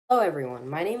Hello everyone,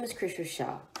 my name is Krishna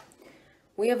Shah.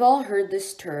 We have all heard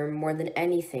this term more than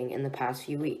anything in the past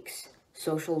few weeks,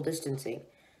 social distancing.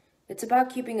 It's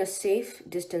about keeping a safe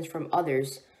distance from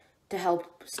others to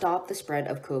help stop the spread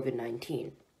of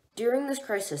COVID-19. During this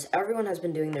crisis, everyone has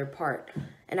been doing their part,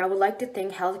 and I would like to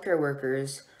thank healthcare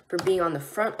workers for being on the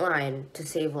front line to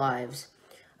save lives.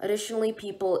 Additionally,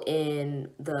 people in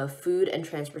the food and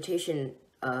transportation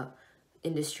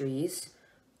industries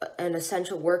and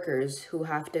essential workers who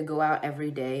have to go out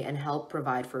every day and help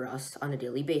provide for us on a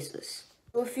daily basis.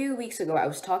 So a few weeks ago, I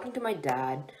was talking to my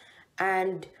dad,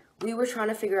 and we were trying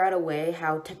to figure out a way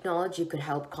how technology could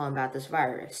help combat this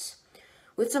virus.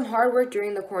 With some hard work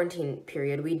during the quarantine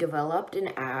period, we developed an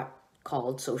app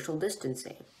called Social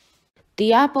Distancing.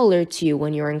 The app alerts you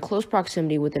when you're in close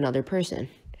proximity with another person,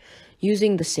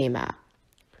 using the same app.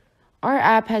 Our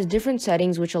app has different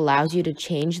settings which allows you to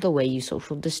change the way you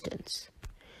social distance.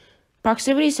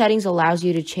 Proximity settings allows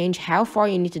you to change how far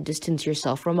you need to distance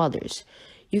yourself from others.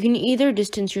 You can either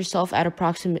distance yourself at a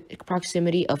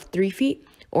proximity of 3 feet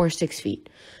or 6 feet.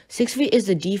 6 feet is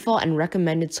the default and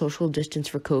recommended social distance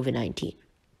for COVID-19.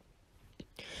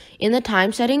 In the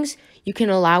time settings, you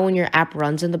can allow when your app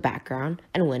runs in the background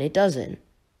and when it doesn't.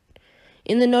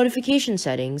 In the notification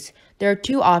settings, there are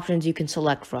two options you can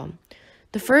select from.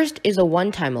 The first is a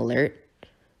one-time alert,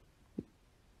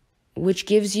 which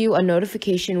gives you a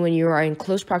notification when you are in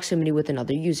close proximity with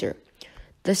another user.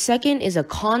 The second is a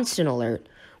constant alert,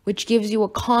 which gives you a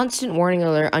constant warning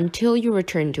alert until you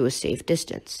return to a safe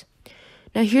distance.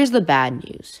 Now here's the bad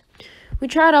news. We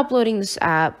tried uploading this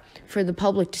app for the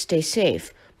public to stay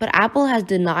safe, but Apple has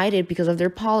denied it because of their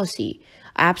policy.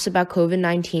 Apps about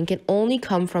COVID-19 can only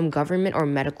come from government or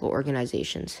medical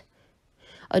organizations.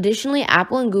 Additionally,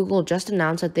 Apple and Google just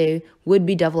announced that they would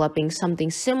be developing something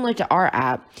similar to our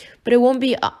app, but it won't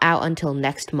be out until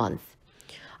next month.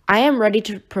 I am ready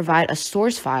to provide a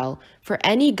source file for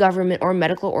any government or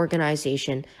medical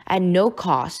organization at no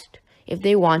cost if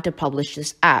they want to publish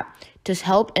this app to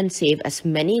help and save as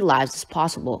many lives as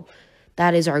possible.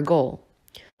 That is our goal.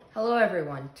 Hello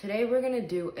everyone. Today we're going to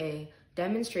do a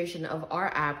demonstration of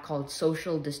our app called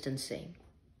Social Distancing.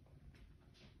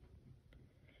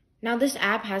 Now this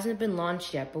app hasn't been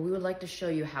launched yet, but we would like to show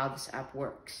you how this app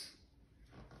works.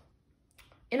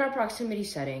 In our proximity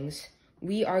settings,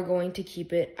 we are going to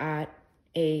keep it at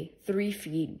a 3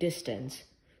 feet distance.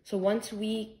 So once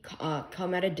we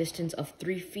come at a distance of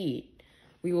 3 feet,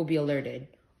 we will be alerted.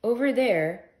 Over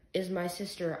there is my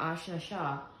sister Ashna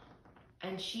Shah,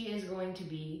 and she is going to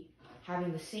be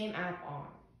having the same app on.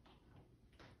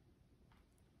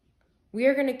 We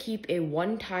are going to keep a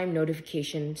one-time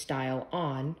notification style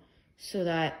on, so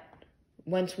that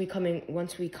once we come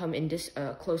in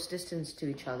close distance to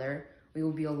each other, we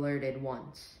will be alerted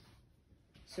once.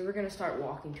 So we're gonna start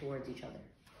walking towards each other.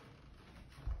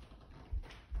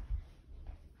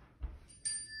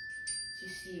 So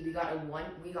you see, we got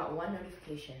one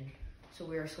notification, so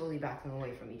we are slowly backing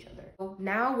away from each other. So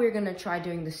now we're gonna try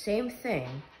doing the same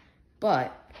thing,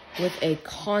 but with a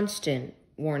constant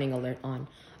warning alert on.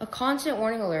 A constant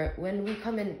warning alert, when we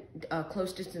come in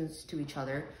close distance to each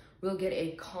other, we'll get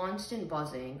a constant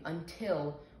buzzing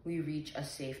until we reach a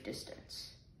safe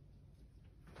distance.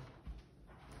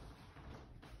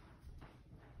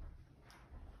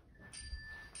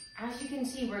 As you can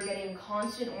see, we're getting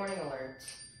constant warning alerts.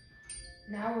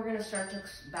 Now we're gonna start to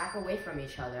back away from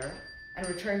each other and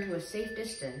return to a safe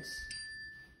distance,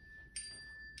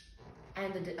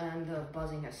 and the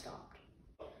buzzing has stopped.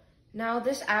 Now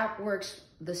this app works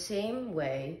the same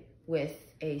way with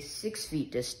a 6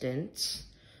 feet distance,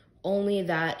 only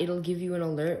that it'll give you an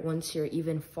alert once you're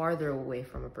even farther away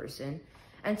from a person.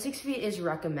 And 6 feet is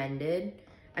recommended,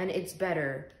 and it's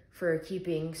better for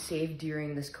keeping safe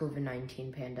during this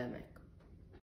COVID-19 pandemic.